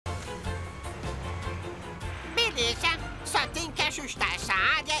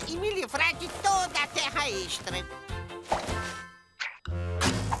área e me livrar de toda a terra extra.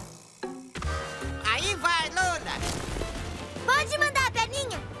 Aí vai, Lola. Pode mandar,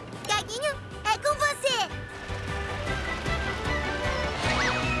 perninha. Gaguinho, é com você.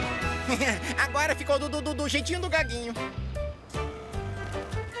 Agora ficou do jeitinho do Gaguinho.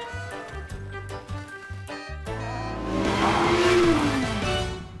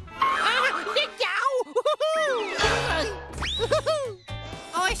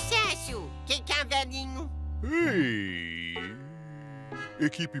 Ô, Cécio, quem que é velhinho? Ei!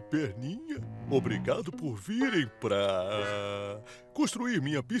 Equipe Perninha, obrigado por virem pra construir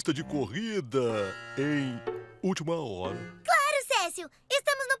minha pista de corrida em última hora. Claro, Cécio.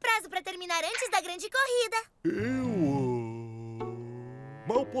 Estamos no prazo para terminar antes da grande corrida. Eu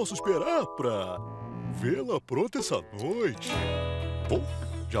mal posso esperar pra vê-la pronta essa noite. Bom,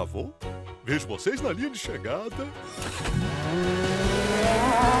 já vou. Vejo vocês na linha de chegada.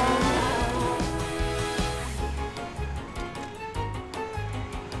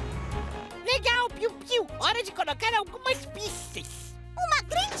 Legal, piu-piu. Hora de colocar algumas pistas. Uma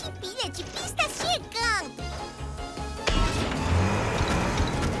grande pilha de pistas chegando.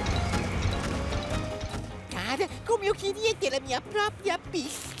 Cara, como eu queria ter a minha própria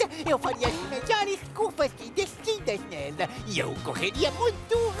pista. Eu faria as melhores curvas e descidas nela. E eu correria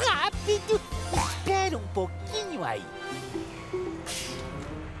muito rápido. Espera um pouquinho aí.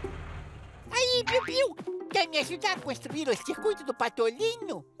 Aí, piu-piu. Quer me ajudar a construir o circuito do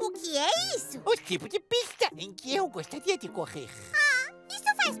patolino? O que é isso? O tipo de pista em que eu gostaria de correr.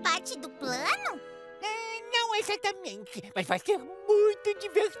 Isso faz parte do plano? Não exatamente, mas vai ser muito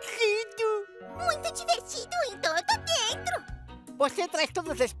divertido. Muito divertido, então eu tô dentro. Você traz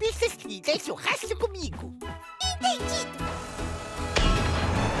todas as pistas e deixa o resto comigo. Entendido.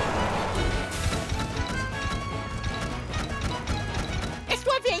 É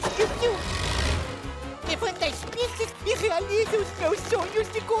sua vez, piu-piu. Levanta as pistas e realiza os meus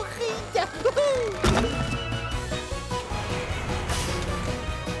sonhos de corrida. Uhul!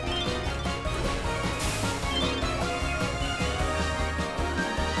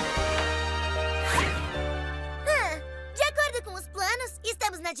 De acordo com os planos,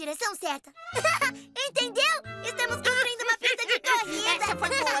 estamos na direção certa. Entendeu? Estamos construindo uma pista de corrida. Essa foi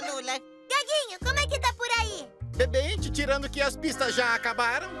boa, Lula. Gaguinho, como é que tá por aí? Bebente, tirando que as pistas já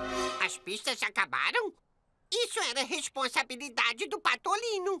acabaram. As pistas já acabaram? Isso era responsabilidade do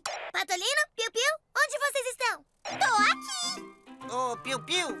patolino. Patolino, Piu-Piu, onde vocês estão? Tô aqui. Ô,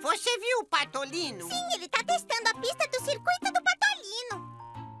 Piu-Piu, você viu o patolino? Sim, ele tá testando a pista do circuito do patolino.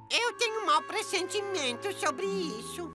 Eu tenho um mau pressentimento sobre isso.